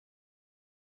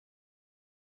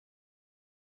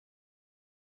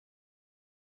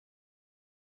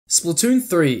Splatoon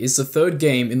 3 is the third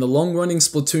game in the long-running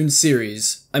Splatoon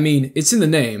series. I mean, it's in the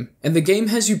name, and the game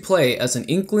has you play as an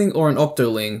Inkling or an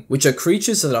Octoling, which are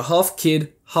creatures that are half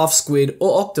kid, half squid,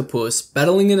 or octopus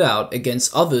battling it out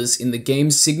against others in the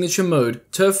game's signature mode,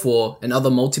 Turf War, and other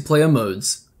multiplayer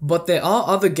modes. But there are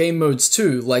other game modes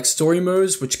too, like story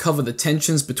modes which cover the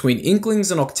tensions between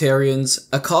Inklings and Octarians,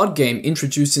 a card game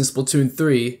introduced in Splatoon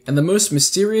 3, and the most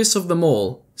mysterious of them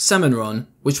all, Salmon Run,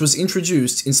 which was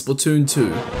introduced in Splatoon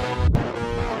 2.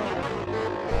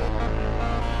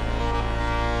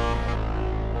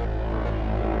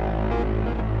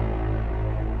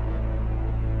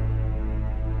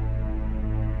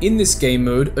 In this game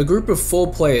mode, a group of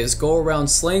 4 players go around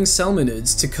slaying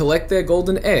Salmonids to collect their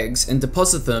golden eggs and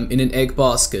deposit them in an egg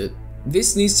basket.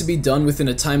 This needs to be done within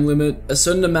a time limit, a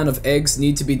certain amount of eggs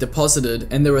need to be deposited,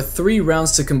 and there are 3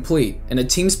 rounds to complete, and a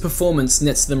team's performance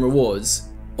nets them rewards.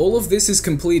 All of this is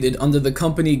completed under the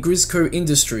company Grizzco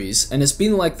Industries, and it's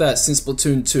been like that since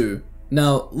Splatoon 2.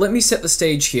 Now, let me set the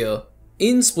stage here.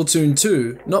 In Splatoon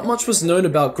 2, not much was known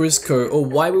about Grizzco or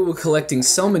why we were collecting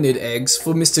Salmonid eggs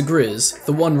for Mr. Grizz,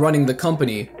 the one running the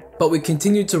company, but we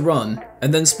continued to run,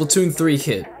 and then Splatoon 3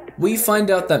 hit. We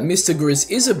find out that Mr. Grizz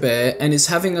is a bear and is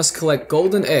having us collect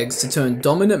golden eggs to turn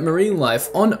dominant marine life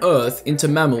on Earth into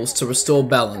mammals to restore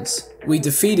balance. We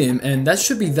defeat him and that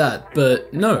should be that,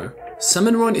 but no.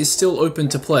 Salmon Run is still open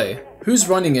to play. Who's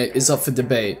running it is up for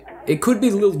debate. It could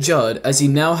be Lil Judd as he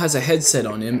now has a headset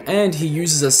on him and he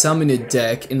uses a Salmonid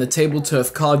deck in the Table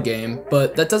Turf card game,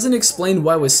 but that doesn't explain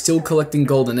why we're still collecting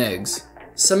golden eggs.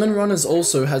 Salmon Run has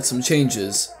also had some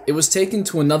changes. It was taken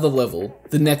to another level,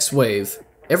 the next wave.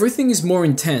 Everything is more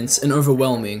intense and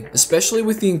overwhelming, especially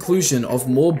with the inclusion of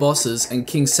more bosses and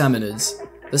King Salmonids.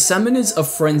 The Salmonids are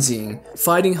frenzying,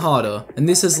 fighting harder, and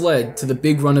this has led to the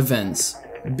Big Run events.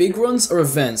 Big Runs are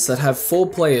events that have 4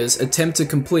 players attempt to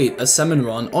complete a Salmon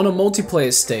Run on a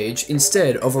multiplayer stage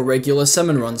instead of a regular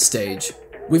Salmon Run stage.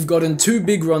 We've gotten 2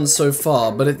 Big Runs so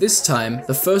far, but at this time,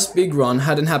 the first Big Run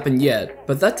hadn't happened yet,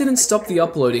 but that didn't stop the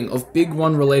uploading of Big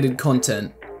Run related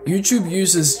content. YouTube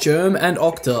users Jerm and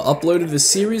Octa uploaded a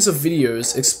series of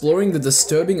videos exploring the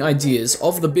disturbing ideas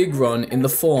of the Big Run in the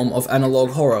form of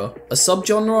analog horror, a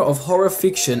subgenre of horror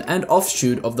fiction and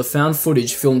offshoot of the found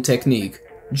footage film technique.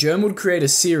 Jerm would create a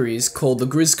series called the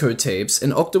Grizzco Tapes,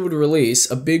 and Octa would release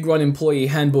a Big Run Employee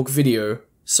Handbook video.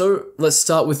 So, let's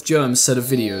start with Jerm's set of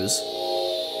videos.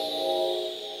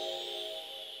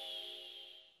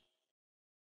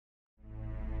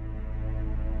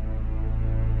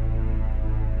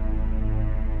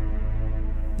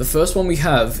 The first one we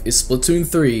have is Splatoon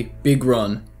 3 Big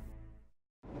Run.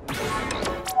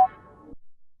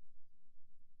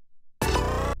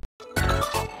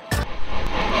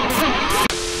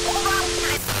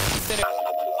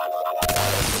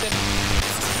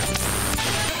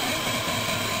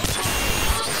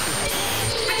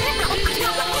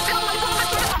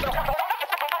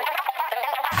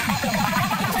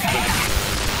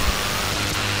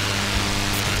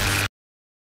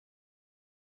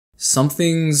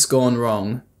 Something's gone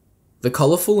wrong. The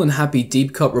colourful and happy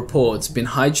deep cut report's been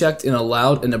hijacked in a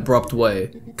loud and abrupt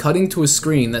way, cutting to a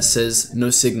screen that says no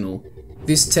signal.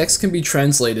 This text can be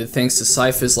translated thanks to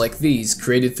ciphers like these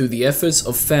created through the efforts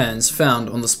of fans found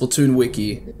on the Splatoon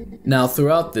wiki. Now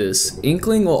throughout this,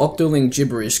 Inkling or Octoling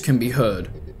gibberish can be heard.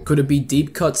 Could it be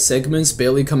deep cut segments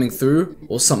barely coming through,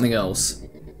 or something else?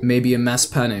 Maybe a mass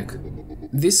panic.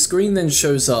 This screen then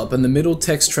shows up and the middle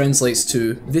text translates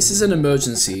to, "This is an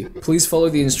emergency, please follow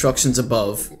the instructions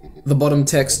above." The bottom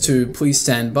text to, "Please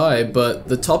stand by," but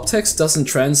the top text doesn't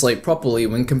translate properly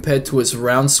when compared to its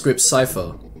round script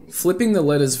cipher. Flipping the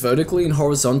letters vertically and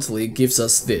horizontally gives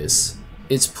us this.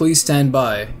 It's "Please stand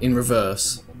by" in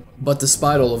reverse. But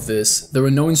despite all of this, there are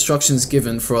no instructions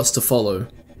given for us to follow.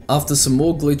 After some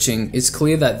more glitching, it's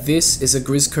clear that this is a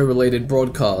Grizzco related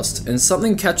broadcast, and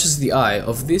something catches the eye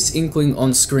of this Inkling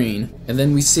on screen, and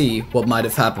then we see what might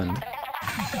have happened.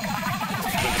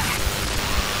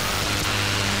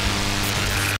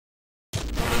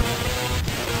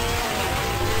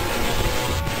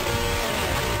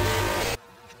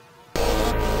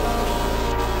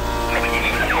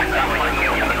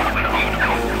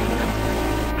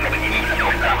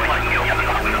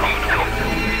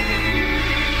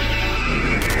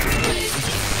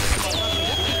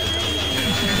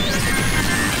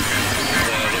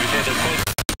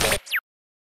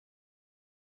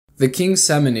 The King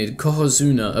Salmonid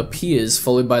Kohozuna appears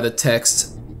followed by the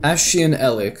text Ashian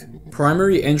Elik,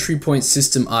 Primary Entry Point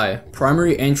System I,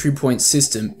 Primary Entry Point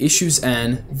System issues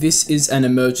an "This is an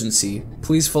emergency.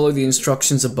 Please follow the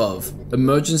instructions above.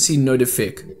 Emergency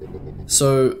notific."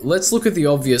 So let's look at the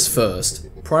obvious first.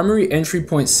 primary entry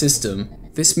point system,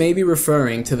 this may be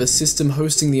referring to the system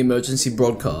hosting the emergency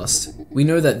broadcast. We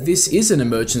know that this is an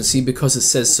emergency because it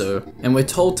says so, and we're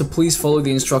told to please follow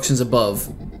the instructions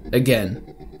above.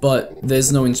 Again. But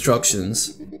there's no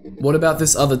instructions. What about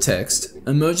this other text?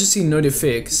 Emergency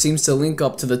notific seems to link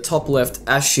up to the top left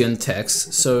Ascian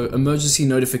text, so emergency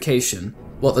notification.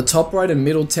 What the top right and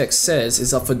middle text says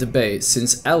is up for debate,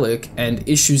 since Alec and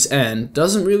issues an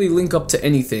doesn't really link up to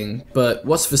anything, but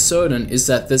what's for certain is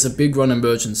that there's a big run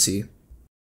emergency.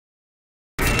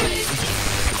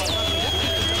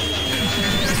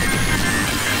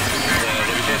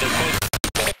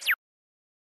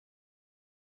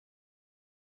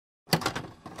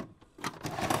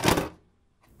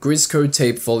 Grizzco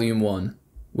Tape Volume 1.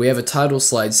 We have a title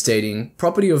slide stating,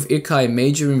 Property of Ikai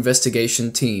Major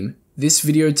Investigation Team. This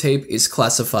videotape is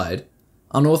classified.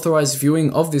 Unauthorized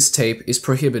viewing of this tape is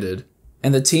prohibited.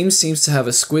 And the team seems to have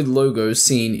a squid logo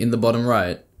seen in the bottom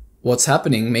right. What's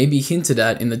happening may be hinted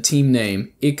at in the team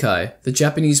name, Ikai, the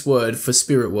Japanese word for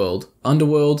spirit world,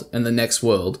 underworld, and the next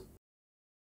world.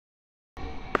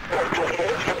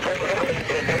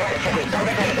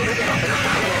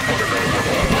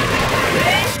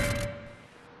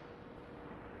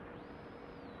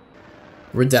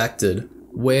 Redacted.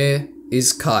 Where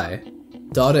is Kai?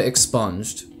 Data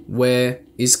expunged. Where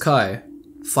is Kai?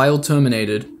 File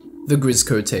terminated. The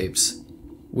Grizzco Tapes.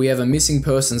 We have a missing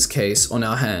persons case on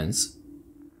our hands.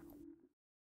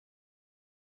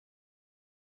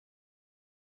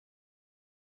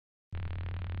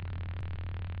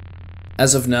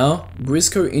 As of now,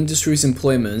 Grizzco Industries'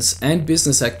 employments and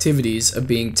business activities are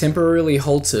being temporarily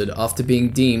halted after being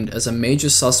deemed as a major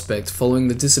suspect following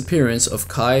the disappearance of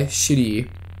Kai Shiryu.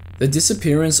 The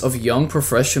disappearance of young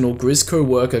professional Grizzco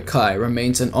worker Kai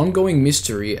remains an ongoing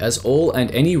mystery, as all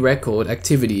and any record,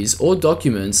 activities, or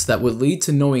documents that would lead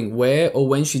to knowing where or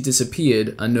when she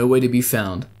disappeared are nowhere to be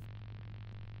found.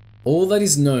 All that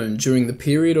is known during the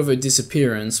period of her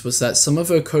disappearance was that some of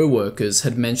her co-workers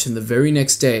had mentioned the very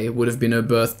next day would have been her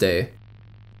birthday.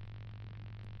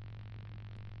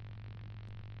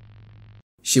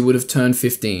 She would have turned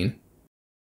 15.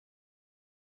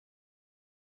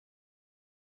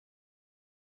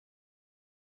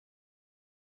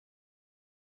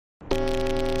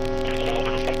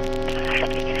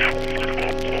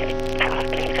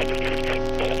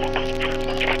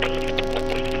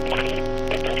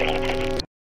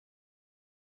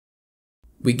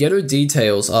 We get her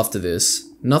details after this.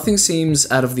 Nothing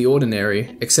seems out of the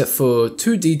ordinary, except for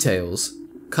two details: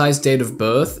 Kai's date of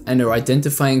birth and her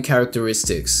identifying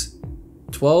characteristics.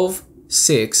 12,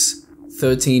 6,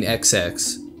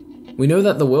 13XX. We know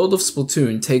that the world of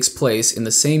Splatoon takes place in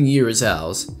the same year as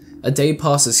ours. A day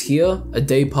passes here, a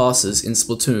day passes in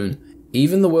Splatoon.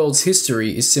 Even the world's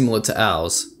history is similar to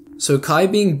ours. So Kai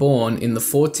being born in the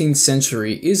 14th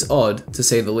century is odd, to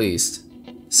say the least.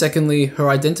 Secondly, her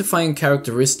identifying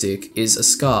characteristic is a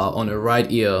scar on her right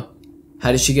ear.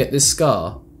 How did she get this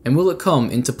scar? And will it come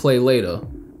into play later?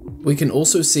 We can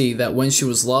also see that when she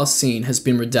was last seen has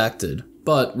been redacted,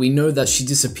 but we know that she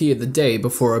disappeared the day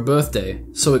before her birthday,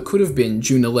 so it could have been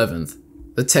June 11th.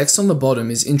 The text on the bottom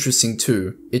is interesting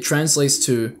too. It translates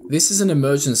to, "This is an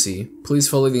emergency, please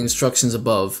follow the instructions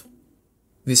above."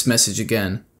 This message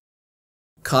again.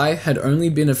 Kai had only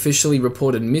been officially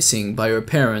reported missing by her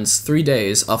parents 3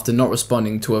 days after not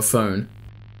responding to her phone.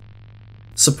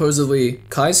 Supposedly,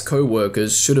 Kai's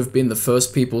co-workers should have been the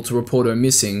first people to report her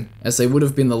missing, as they would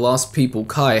have been the last people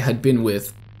Kai had been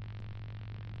with.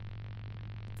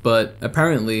 But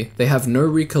apparently, they have no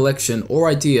recollection or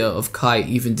idea of Kai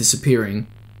even disappearing.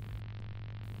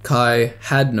 Kai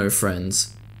had no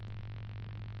friends.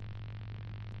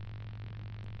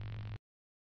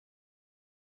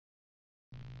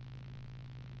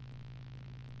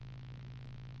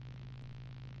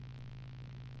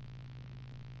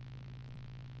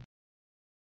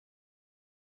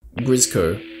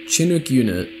 Grizzco, Chinook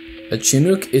unit. A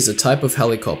Chinook is a type of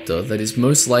helicopter that is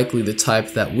most likely the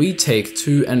type that we take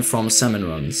to and from salmon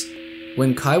runs.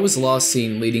 When Kai was last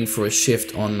seen leading for a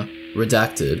shift on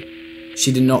Redacted,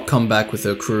 she did not come back with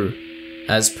her crew,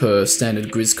 as per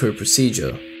standard Grizzco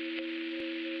procedure.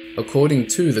 According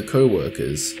to the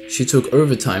co-workers, she took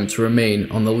overtime to remain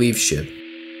on the leave ship.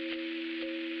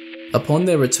 Upon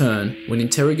their return, when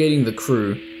interrogating the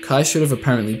crew Kai should have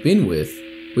apparently been with,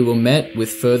 we were met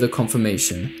with further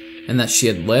confirmation, and that she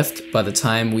had left by the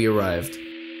time we arrived.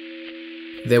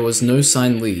 There was no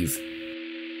signed leave.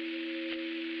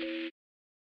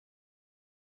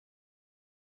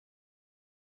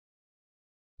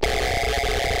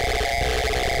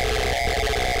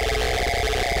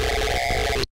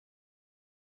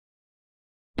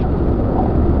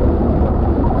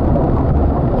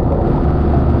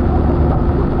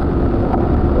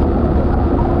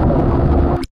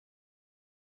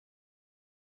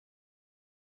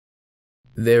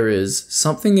 There is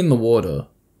something in the water,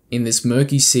 in this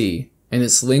murky sea, and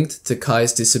it's linked to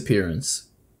Kai's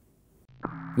disappearance.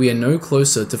 We are no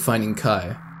closer to finding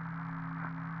Kai.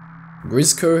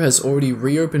 Grizzco has already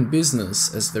reopened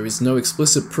business as there is no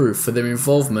explicit proof for their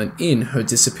involvement in her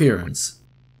disappearance.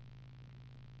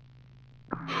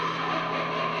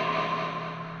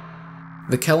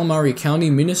 The Calamari County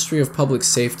Ministry of Public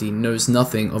Safety knows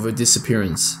nothing of her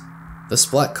disappearance. The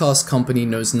Splatcast company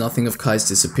knows nothing of Kai's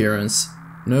disappearance.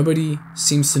 Nobody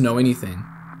seems to know anything.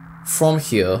 From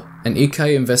here, an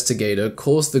Ikai investigator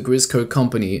calls the Grizzco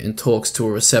company and talks to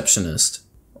a receptionist.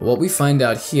 What we find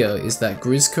out here is that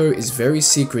Grizzco is very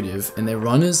secretive and their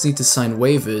runners need to sign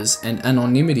waivers and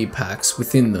anonymity pacts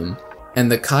within them,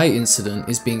 and the Kai incident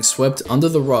is being swept under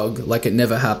the rug like it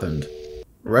never happened.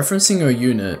 Referencing her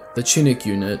unit, the Chinook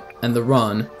unit, and the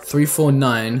run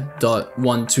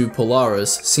 349.12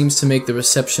 Polaris seems to make the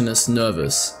receptionist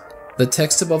nervous. The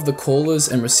text above the callers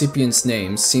and recipients'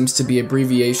 names seems to be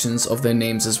abbreviations of their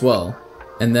names as well.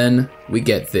 And then we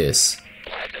get this.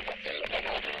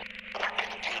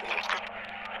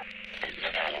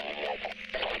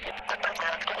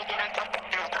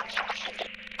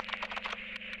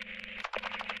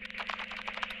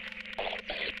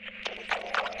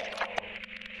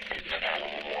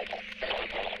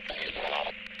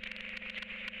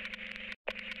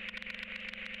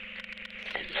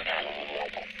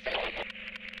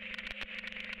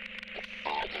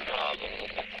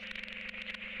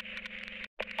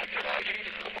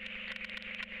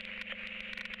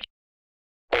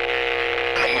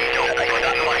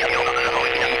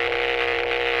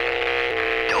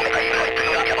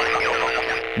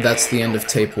 That's the end of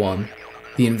tape 1.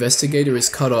 The investigator is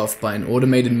cut off by an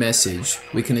automated message.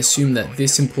 We can assume that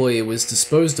this employee was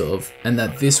disposed of, and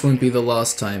that this won't be the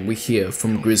last time we hear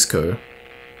from Grizzco.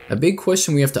 A big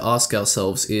question we have to ask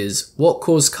ourselves is, what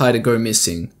caused Kai to go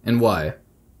missing, and why?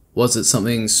 Was it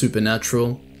something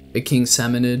supernatural? A king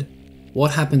salmonid?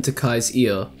 What happened to Kai's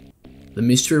ear? The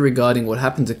mystery regarding what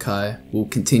happened to Kai will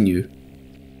continue.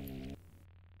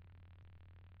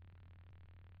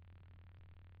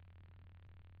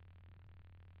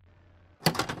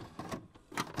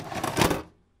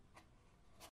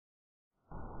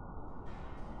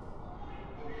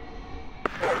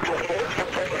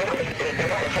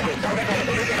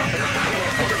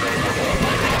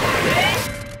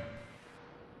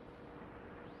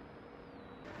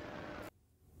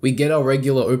 We get our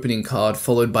regular opening card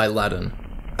followed by Latin.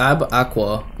 Ab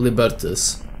aqua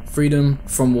libertas. Freedom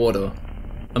from water.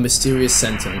 A mysterious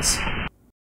sentence.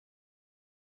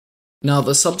 Now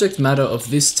the subject matter of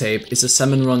this tape is a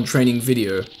salmon run training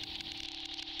video.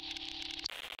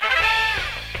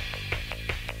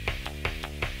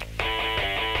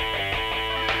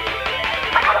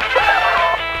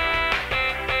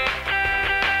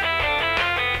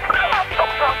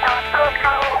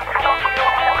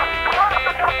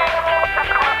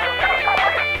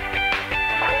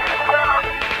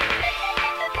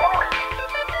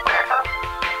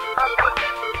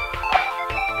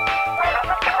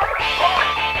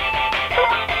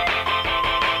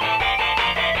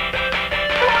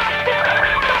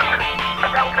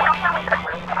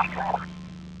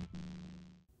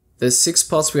 There's 6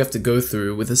 parts we have to go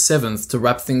through, with a 7th to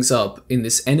wrap things up in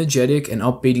this energetic and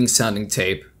upbeating sounding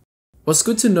tape. What's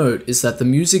good to note is that the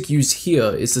music used here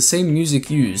is the same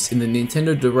music used in the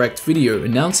Nintendo Direct video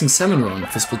announcing Salmon Run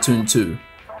for Splatoon 2.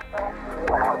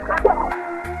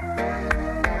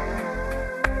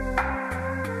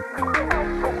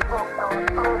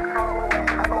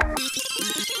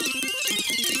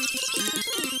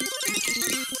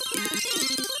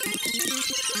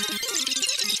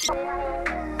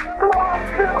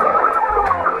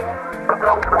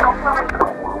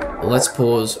 Let's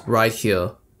pause right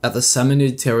here, at the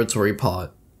Salmonid territory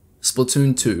part.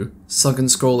 Splatoon 2, Sunken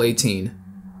Scroll 18.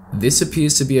 This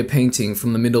appears to be a painting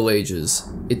from the Middle Ages.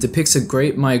 It depicts a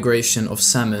great migration of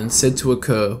salmon said to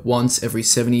occur once every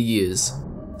 70 years.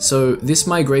 So this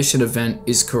migration event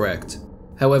is correct.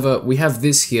 However, we have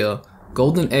this here,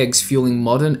 golden eggs fueling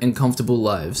modern and comfortable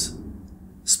lives.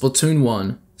 Splatoon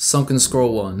 1, Sunken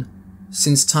Scroll 1.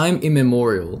 Since time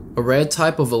immemorial, a rare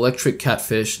type of electric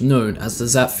catfish known as the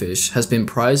zapfish has been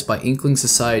prized by Inkling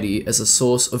society as a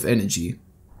source of energy.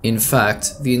 In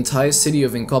fact, the entire city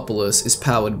of Inkopolis is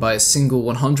powered by a single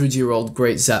 100-year-old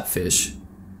great zapfish.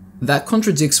 That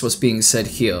contradicts what's being said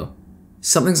here.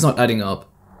 Something's not adding up.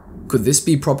 Could this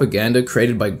be propaganda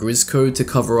created by Grizzco to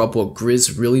cover up what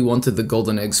Grizz really wanted the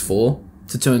golden eggs for?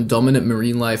 To turn dominant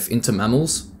marine life into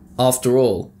mammals? After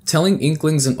all, telling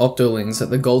Inklings and Octolings that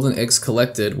the golden eggs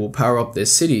collected will power up their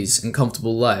cities and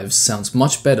comfortable lives sounds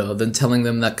much better than telling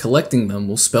them that collecting them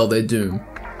will spell their doom.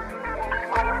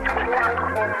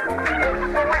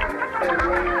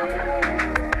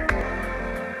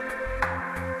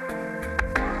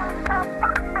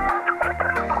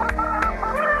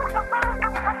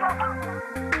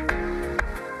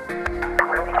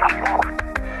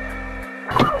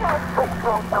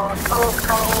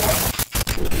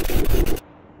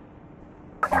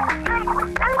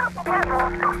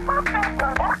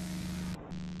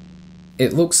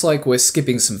 It looks like we're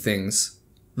skipping some things.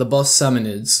 The boss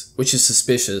Salmonids, which is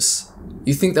suspicious.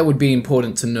 You think that would be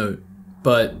important to note,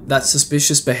 but that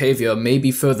suspicious behavior may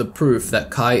be further proof that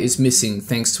Kai is missing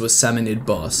thanks to a Salmonid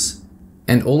boss.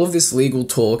 And all of this legal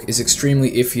talk is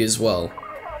extremely iffy as well.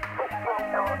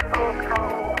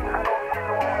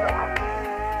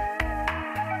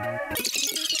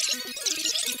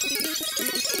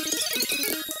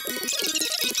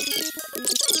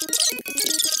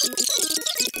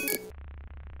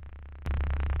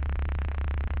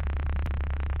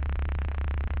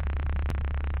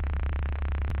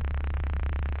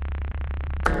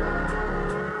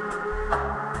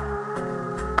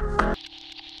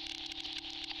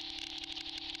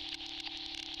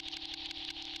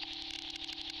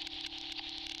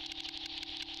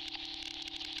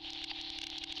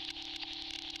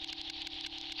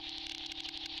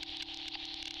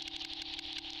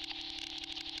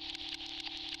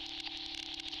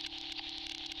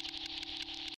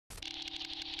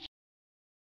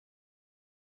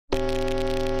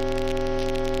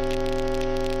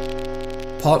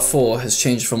 Part 4 has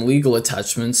changed from legal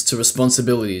attachments to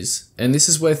responsibilities, and this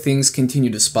is where things continue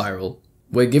to spiral.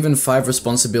 We're given 5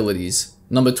 responsibilities,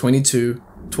 number 22,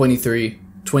 23,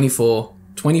 24,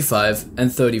 25,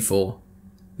 and 34.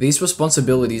 These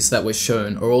responsibilities that we're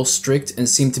shown are all strict and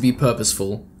seem to be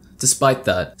purposeful. Despite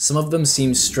that, some of them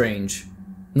seem strange.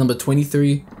 Number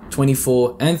 23,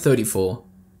 24, and 34.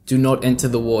 Do not enter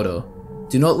the water.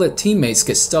 Do not let teammates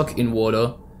get stuck in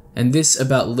water. And this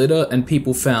about litter and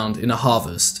people found in a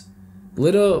harvest.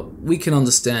 Litter, we can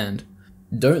understand.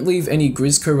 Don't leave any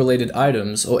Grizzco related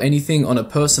items or anything on a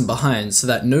person behind so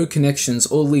that no connections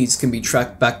or leads can be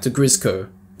tracked back to Grizzco.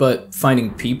 But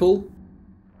finding people?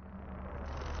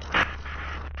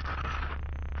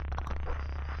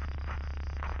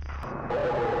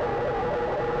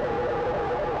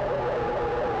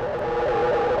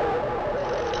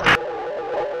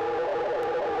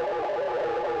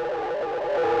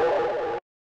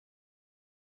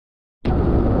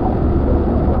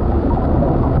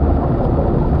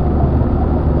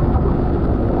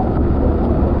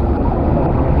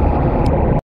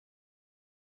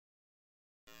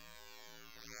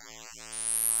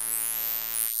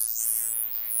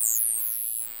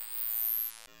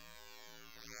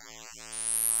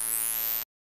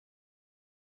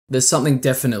 There's something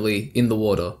definitely in the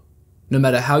water. No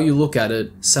matter how you look at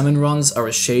it, salmon runs are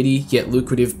a shady yet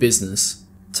lucrative business.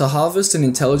 To harvest an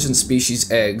intelligent species'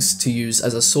 eggs to use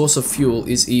as a source of fuel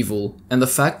is evil, and the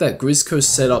fact that Grizzco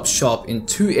set up shop in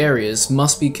 2 areas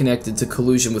must be connected to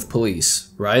collusion with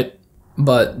police, right?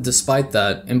 But despite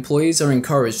that, employees are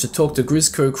encouraged to talk to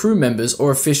Grizzco crew members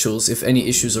or officials if any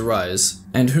issues arise.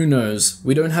 And who knows,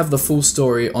 we don't have the full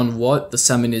story on what the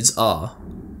Salmonids are.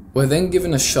 We're then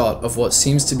given a shot of what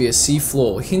seems to be a sea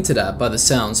floor hinted at by the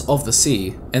sounds of the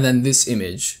sea, and then this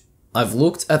image. I've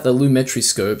looked at the lumetri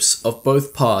scopes of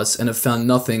both parts and have found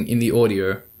nothing in the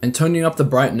audio, and turning up the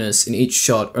brightness in each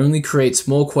shot only creates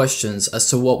more questions as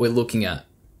to what we're looking at.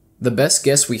 The best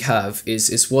guess we have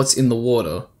is what's in the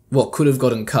water, what could have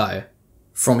gotten Kai.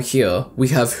 From here, we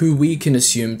have who we can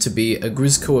assume to be a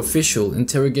Grizzco official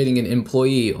interrogating an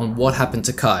employee on what happened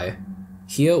to Kai.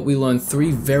 Here we learn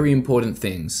 3 very important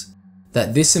things.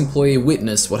 That this employee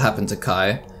witnessed what happened to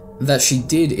Kai, that she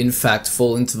did in fact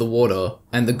fall into the water,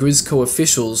 and the Grizzco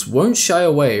officials won't shy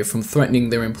away from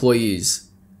threatening their employees.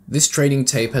 This trading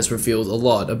tape has revealed a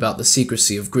lot about the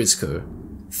secrecy of Grizzco.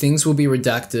 Things will be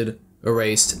redacted,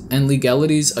 erased, and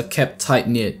legalities are kept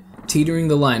tight-knit, teetering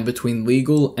the line between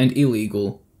legal and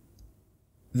illegal.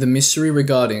 The mystery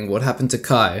regarding what happened to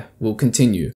Kai will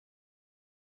continue.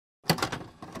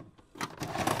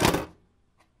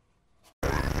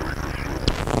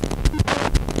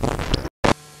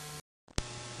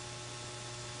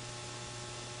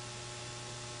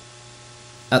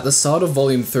 At the start of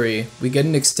Volume 3, we get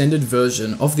an extended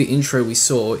version of the intro we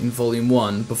saw in Volume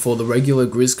 1 before the regular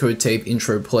Grizzco tape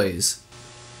intro plays.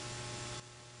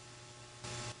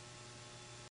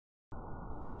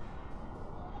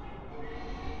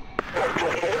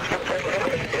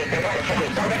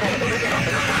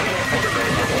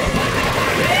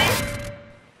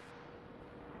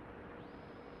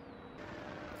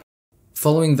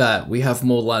 Following that, we have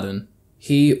more Latin.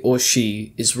 He or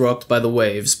she is rocked by the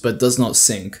waves but does not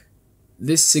sink.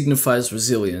 This signifies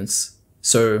resilience,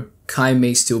 so Kai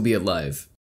may still be alive.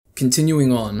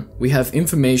 Continuing on, we have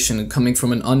information coming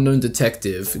from an unknown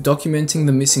detective documenting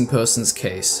the missing persons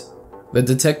case. The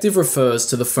detective refers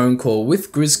to the phone call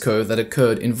with Grizzco that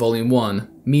occurred in Volume 1,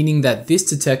 meaning that this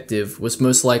detective was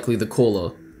most likely the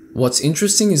caller. What's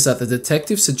interesting is that the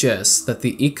detective suggests that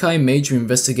the Ikai Major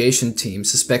Investigation Team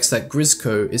suspects that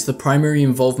Grizzco is the primary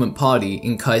involvement party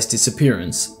in Kai's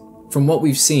disappearance. From what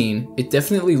we've seen, it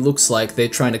definitely looks like they're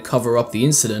trying to cover up the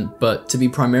incident, but to be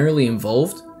primarily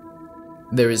involved?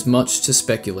 There is much to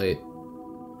speculate.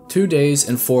 2 days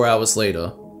and 4 hours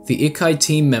later, the Ikai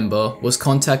team member was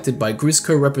contacted by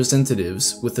Grizzco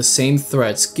representatives with the same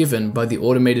threats given by the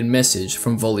automated message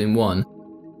from Volume 1.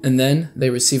 And then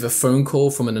they receive a phone call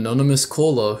from an anonymous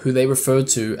caller who they refer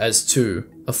to as 2,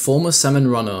 a former salmon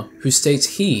runner who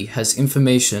states he has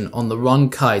information on the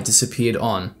run Kai disappeared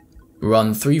on,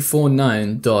 run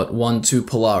 349.12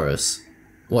 Polaris.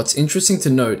 What's interesting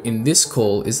to note in this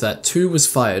call is that 2 was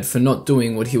fired for not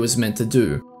doing what he was meant to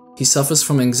do. He suffers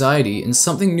from anxiety and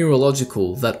something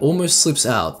neurological that almost slips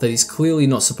out that he's clearly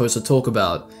not supposed to talk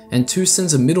about, and 2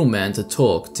 sends a middleman to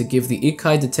talk to give the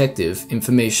Ikai detective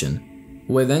information.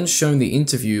 We're then shown the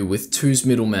interview with 2's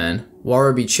middleman,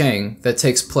 Warabi Cheng, that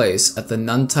takes place at the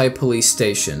Nantai police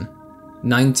station,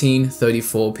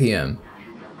 19:34 PM.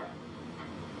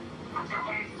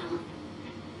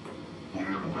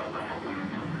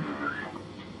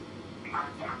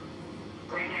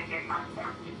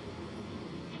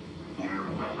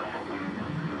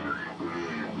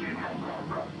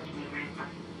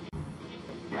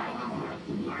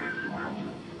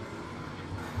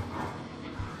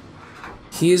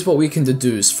 Here's what we can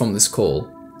deduce from this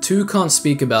call. 2 can't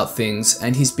speak about things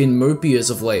and he's been mopey as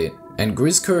of late, and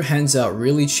Grizzco hands out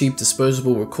really cheap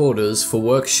disposable recorders for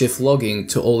work shift logging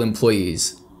to all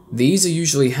employees. These are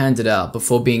usually handed out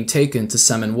before being taken to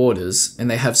salmon waters, and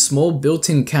they have small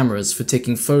built-in cameras for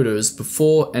taking photos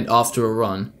before and after a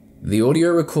run. The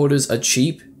audio recorders are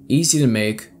cheap, easy to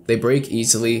make, they break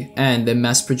easily, and they're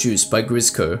mass-produced by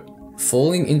Grizzco.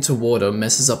 Falling into water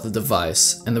messes up the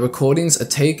device, and the recordings are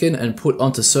taken and put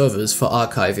onto servers for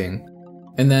archiving.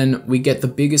 And then we get the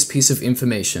biggest piece of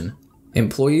information.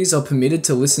 Employees are permitted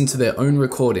to listen to their own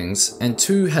recordings, and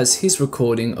 2 has his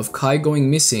recording of Kai going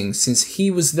missing since he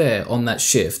was there on that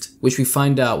shift, which we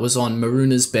find out was on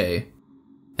Maruna's Bay,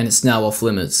 and it's now off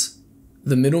limits.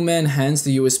 The middleman hands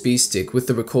the USB stick with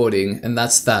the recording, and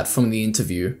that's that from the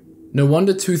interview. No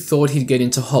wonder 2 thought he'd get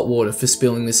into hot water for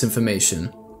spilling this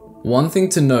information. One thing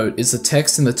to note is the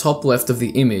text in the top left of the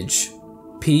image,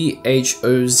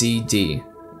 PHOZD.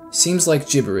 Seems like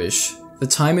gibberish. The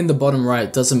time in the bottom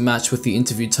right doesn't match with the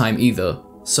interview time either,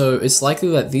 so it's likely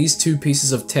that these 2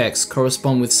 pieces of text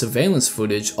correspond with surveillance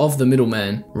footage of the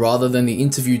middleman rather than the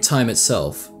interview time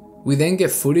itself. We then get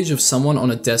footage of someone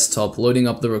on a desktop loading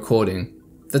up the recording.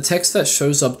 The text that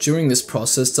shows up during this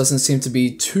process doesn't seem to be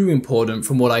too important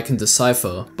from what I can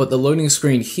decipher, but the loading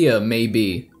screen here may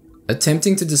be.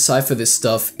 Attempting to decipher this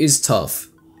stuff is tough.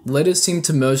 Letters seem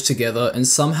to merge together and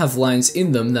some have lines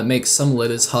in them that make some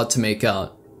letters hard to make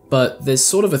out. But there's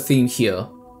sort of a theme here.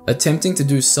 Attempting to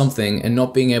do something and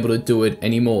not being able to do it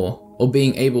anymore, or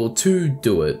being able to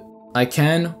do it. I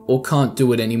can or can't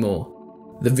do it anymore.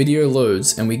 The video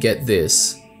loads and we get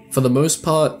this. For the most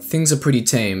part, things are pretty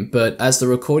tame, but as the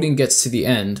recording gets to the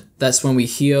end, that's when we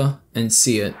hear and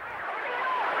see it.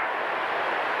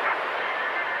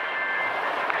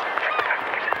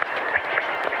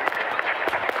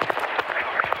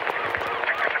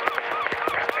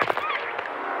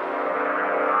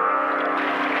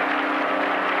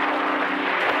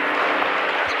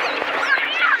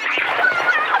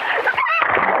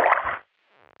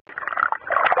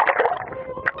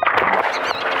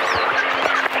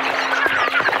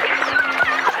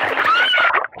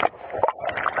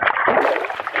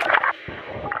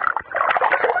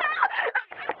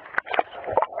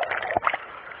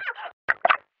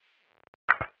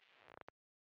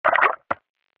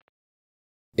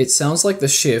 It sounds like the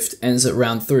shift ends at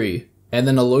round 3, and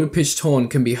then a low-pitched horn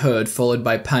can be heard followed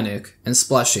by panic and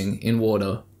splashing in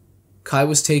water. Kai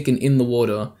was taken in the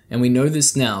water, and we know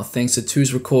this now thanks to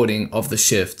 2's recording of the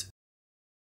shift.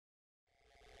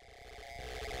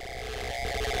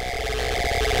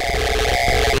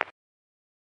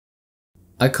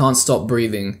 I can't stop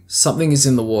breathing. Something is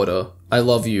in the water. I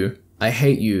love you. I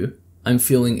hate you. I'm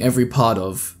feeling every part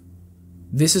of.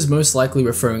 This is most likely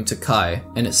referring to Kai,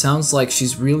 and it sounds like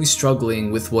she's really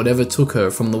struggling with whatever took her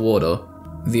from the water.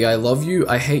 The I love you,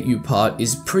 I hate you part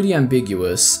is pretty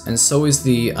ambiguous, and so is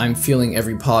the I'm feeling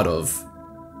every part of.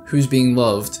 Who's being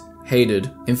loved,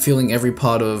 hated, and feeling every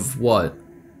part of what?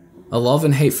 A love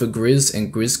and hate for Grizz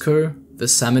and Grizzco, the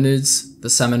Salmonids, the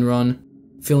Salmon Run,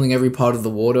 feeling every part of the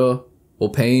water, or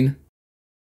pain?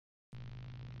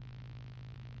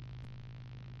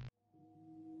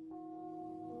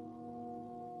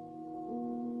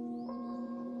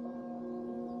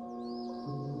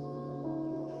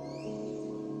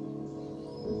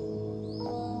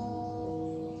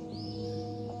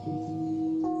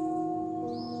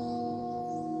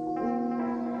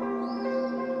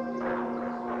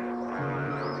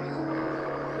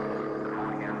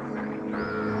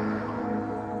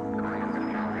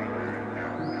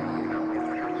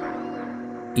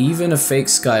 Even a fake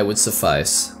sky would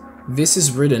suffice. This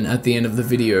is written at the end of the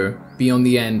video, beyond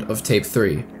the end of tape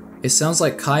 3. It sounds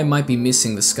like Kai might be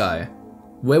missing the sky.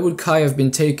 Where would Kai have been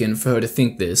taken for her to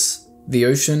think this? The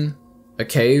ocean? A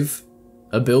cave?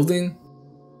 A building?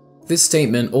 This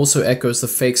statement also echoes the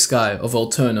fake sky of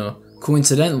Alterna,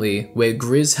 coincidentally where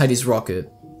Grizz had his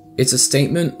rocket. It's a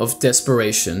statement of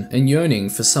desperation and yearning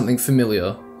for something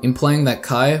familiar, implying that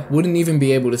Kai wouldn't even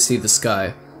be able to see the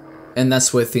sky. And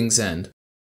that's where things end.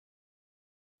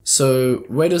 So,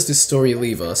 where does this story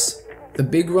leave us? The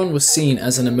Big Run was seen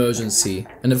as an emergency,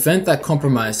 an event that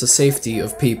compromised the safety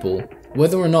of people.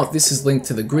 Whether or not this is linked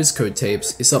to the Grizzco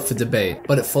Tapes is up for debate,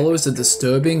 but it follows the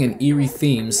disturbing and eerie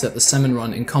themes that the Salmon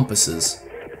Run encompasses.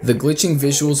 The glitching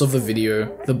visuals of the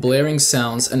video, the blaring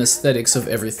sounds and aesthetics of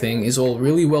everything is all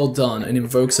really well done and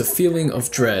invokes a feeling of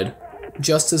dread,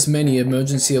 just as many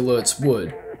emergency alerts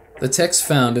would. The text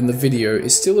found in the video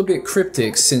is still a bit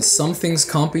cryptic since some things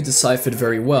can't be deciphered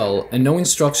very well and no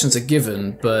instructions are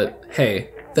given, but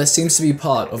hey, that seems to be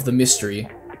part of the mystery.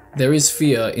 There is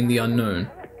fear in the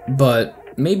unknown,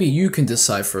 but maybe you can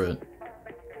decipher it.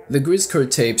 The Grizzco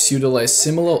Tapes utilize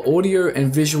similar audio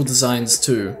and visual designs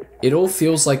too. It all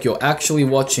feels like you're actually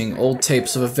watching old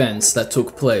tapes of events that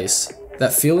took place.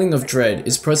 That feeling of dread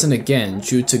is present again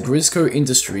due to Grizzco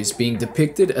Industries being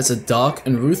depicted as a dark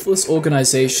and ruthless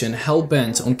organization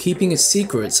hell-bent on keeping its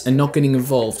secrets and not getting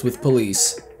involved with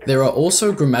police. There are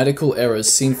also grammatical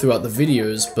errors seen throughout the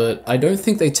videos, but I don't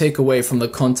think they take away from the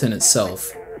content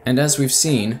itself. And as we've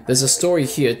seen, there's a story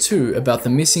here too about the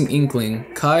missing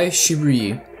inkling, Kai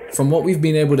Shirui. From what we've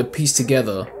been able to piece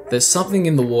together, there's something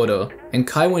in the water, and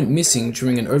Kai went missing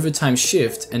during an overtime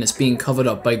shift and it's being covered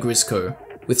up by Grizzco,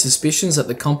 with suspicions that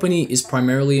the company is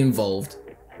primarily involved.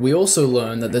 We also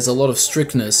learn that there's a lot of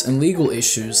strictness and legal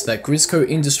issues that Grizzco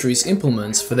Industries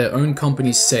implements for their own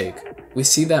company's sake. We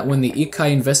see that when the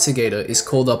Ikai investigator is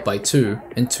called up by 2,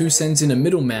 and 2 sends in a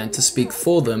middleman to speak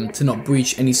for them to not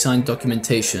breach any signed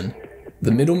documentation.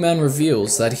 The middleman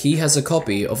reveals that he has a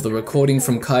copy of the recording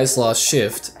from Kai's last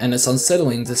shift, and it's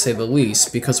unsettling to say the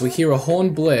least because we hear a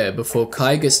horn blare before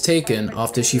Kai gets taken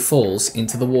after she falls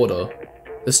into the water.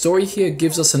 The story here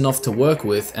gives us enough to work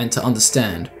with and to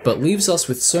understand, but leaves us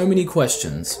with so many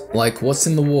questions, like what's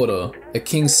in the water? A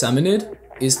king salmonid?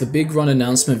 Is the Big Run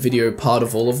announcement video part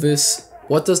of all of this?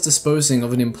 What does disposing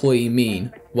of an employee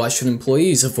mean? Why should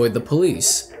employees avoid the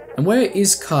police? And where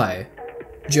is Kai?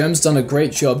 Jerm's done a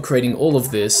great job creating all of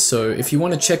this, so if you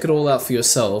want to check it all out for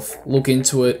yourself, look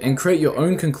into it, and create your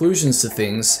own conclusions to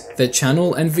things, their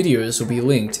channel and videos will be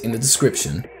linked in the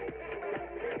description.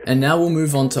 And now we'll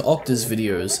move on to Octa's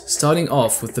videos, starting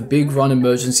off with the Big Run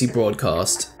emergency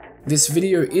broadcast. This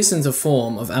video isn't a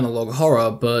form of analog horror,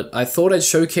 but I thought I'd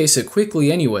showcase it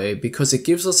quickly anyway because it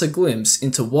gives us a glimpse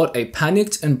into what a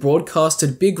panicked and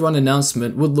broadcasted Big Run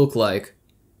announcement would look like.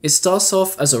 It starts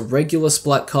off as a regular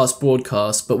Splatcast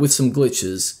broadcast but with some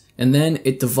glitches, and then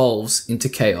it devolves into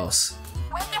chaos.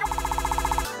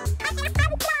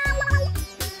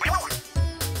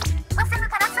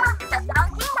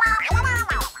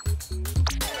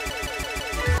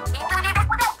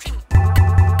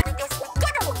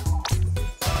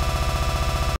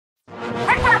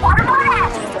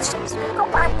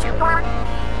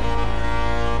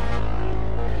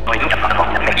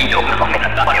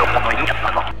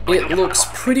 It looks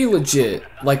pretty legit,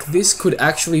 like this could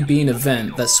actually be an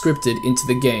event that's scripted into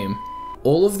the game.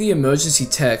 All of the emergency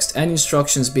text and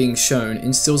instructions being shown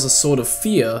instills a sort of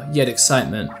fear, yet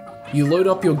excitement. You load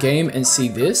up your game and see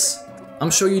this?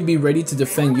 I'm sure you'd be ready to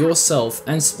defend yourself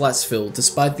and Splatsville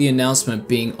despite the announcement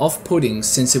being off-putting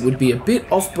since it would be a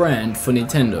bit off-brand for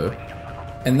Nintendo.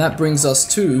 And that brings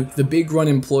us to the Big Run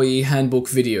Employee Handbook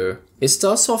video. It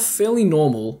starts off fairly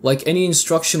normal, like any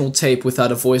instructional tape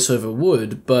without a voiceover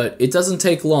would, but it doesn't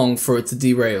take long for it to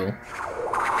derail.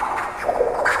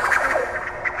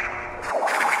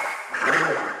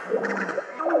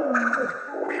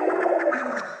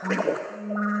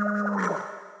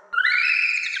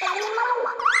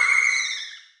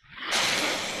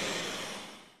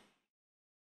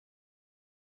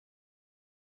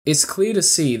 It's clear to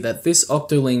see that this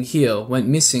Octoling here went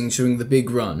missing during the Big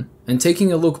Run, and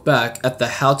taking a look back at the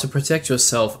How to Protect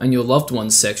Yourself and Your Loved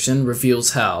Ones section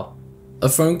reveals how. A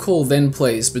phone call then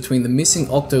plays between the missing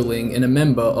Octoling and a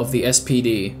member of the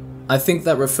SPD. I think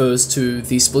that refers to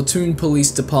the Splatoon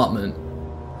Police Department.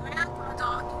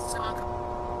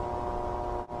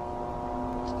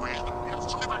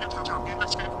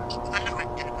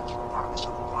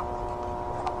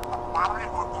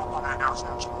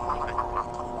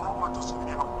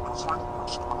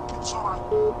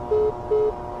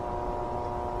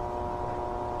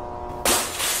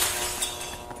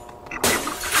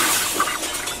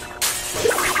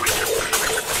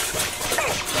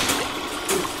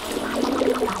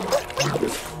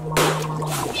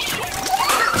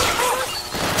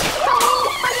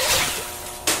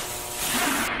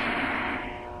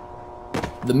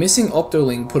 The missing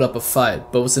Octoling put up a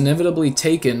fight, but was inevitably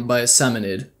taken by a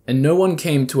Salmonid, and no one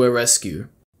came to her rescue.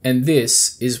 And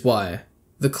this is why.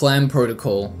 The Clan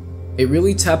Protocol. It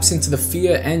really taps into the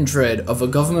fear and dread of a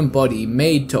government body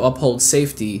made to uphold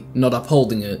safety, not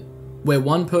upholding it, where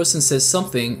one person says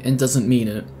something and doesn't mean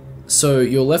it. So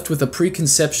you're left with a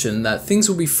preconception that things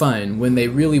will be fine when they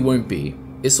really won't be.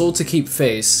 It's all to keep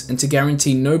face and to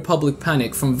guarantee no public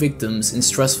panic from victims in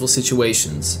stressful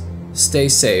situations. Stay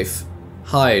safe.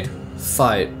 Hide,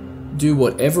 fight, do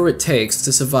whatever it takes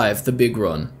to survive the Big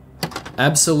Run.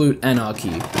 Absolute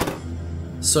anarchy.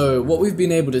 So what we've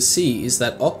been able to see is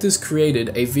that Octa's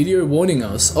created a video warning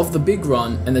us of the Big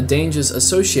Run and the dangers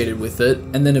associated with it,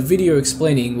 and then a video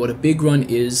explaining what a Big Run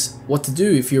is, what to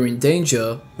do if you're in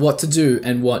danger, what to do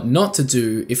and what not to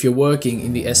do if you're working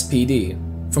in the SPD.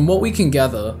 From what we can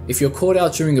gather, if you're caught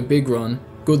out during a Big Run,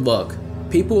 good luck.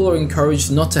 People are encouraged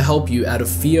not to help you out of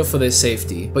fear for their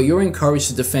safety, but you're encouraged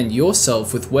to defend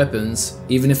yourself with weapons,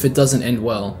 even if it doesn't end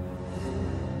well.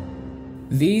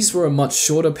 These were a much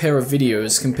shorter pair of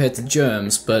videos compared to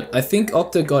Jerm's, but I think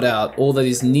Octa got out all that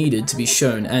is needed to be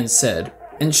shown and said.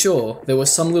 And sure, there were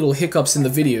some little hiccups in the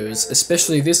videos,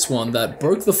 especially this one that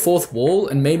broke the fourth wall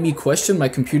and made me question my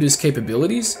computer's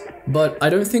capabilities, but I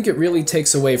don't think it really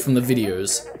takes away from the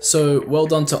videos, so well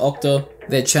done to Octa.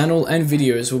 Their channel and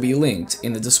videos will be linked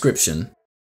in the description.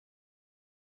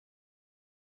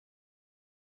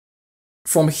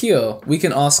 From here, we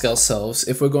can ask ourselves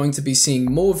if we're going to be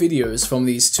seeing more videos from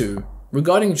these two.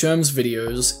 Regarding Jerm's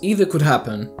videos, either could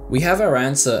happen. We have our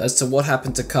answer as to what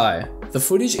happened to Kai. The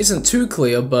footage isn't too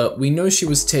clear, but we know she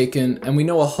was taken, and we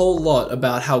know a whole lot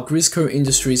about how Grizzco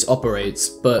Industries operates,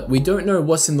 but we don't know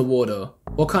what's in the water,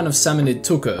 what kind of salmonid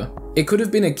took her. It could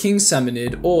have been a king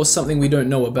salmonid or something we don't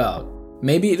know about.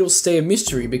 Maybe it'll stay a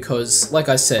mystery because, like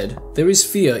I said, there is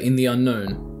fear in the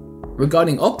unknown.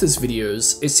 Regarding Octa's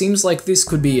videos, it seems like this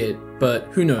could be it, but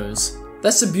who knows.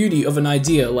 That's the beauty of an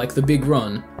idea like the Big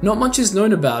Run. Not much is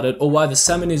known about it or why the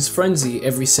Salmonids frenzy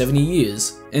every 70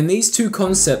 years, and these two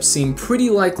concepts seem pretty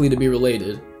likely to be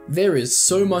related. There is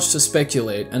so much to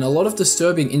speculate, and a lot of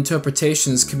disturbing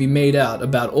interpretations can be made out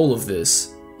about all of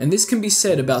this. And this can be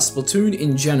said about Splatoon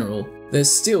in general.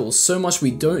 There's still so much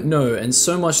we don't know and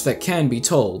so much that can be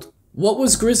told. What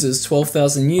was Grizz's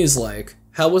 12,000 years like?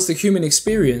 How was the human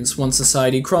experience once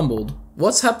society crumbled?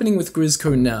 What's happening with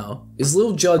Grizzco now? Is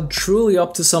Lil Judd truly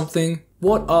up to something?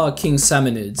 What are King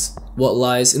Salmonids? What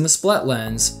lies in the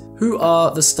Splatlands? Who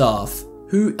are the staff?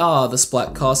 Who are the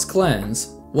Splatcast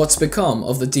clans? What's become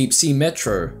of the Deep Sea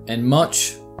Metro? And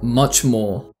much, much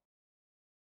more.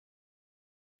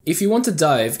 If you want to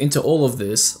dive into all of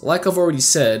this, like I've already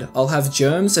said, I'll have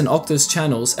Jerm's and Octa's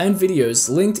channels and videos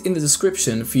linked in the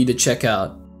description for you to check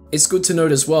out. It's good to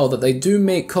note as well that they do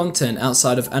make content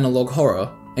outside of analog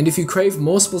horror, and if you crave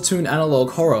more Splatoon analog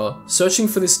horror, searching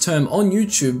for this term on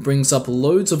YouTube brings up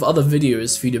loads of other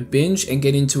videos for you to binge and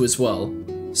get into as well.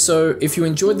 So if you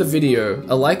enjoyed the video,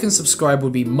 a like and subscribe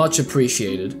would be much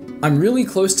appreciated. I'm really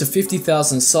close to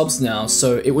 50,000 subs now,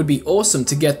 so it would be awesome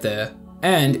to get there.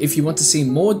 And if you want to see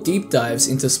more deep dives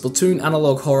into Splatoon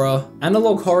analog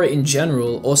horror in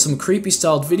general, or some creepy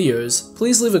styled videos,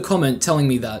 please leave a comment telling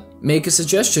me that. Make a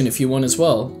suggestion if you want as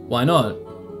well, why not?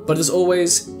 But as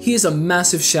always, here's a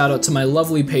massive shout out to my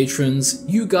lovely patrons,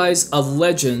 you guys are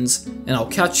legends, and I'll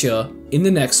catch ya in the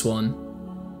next one.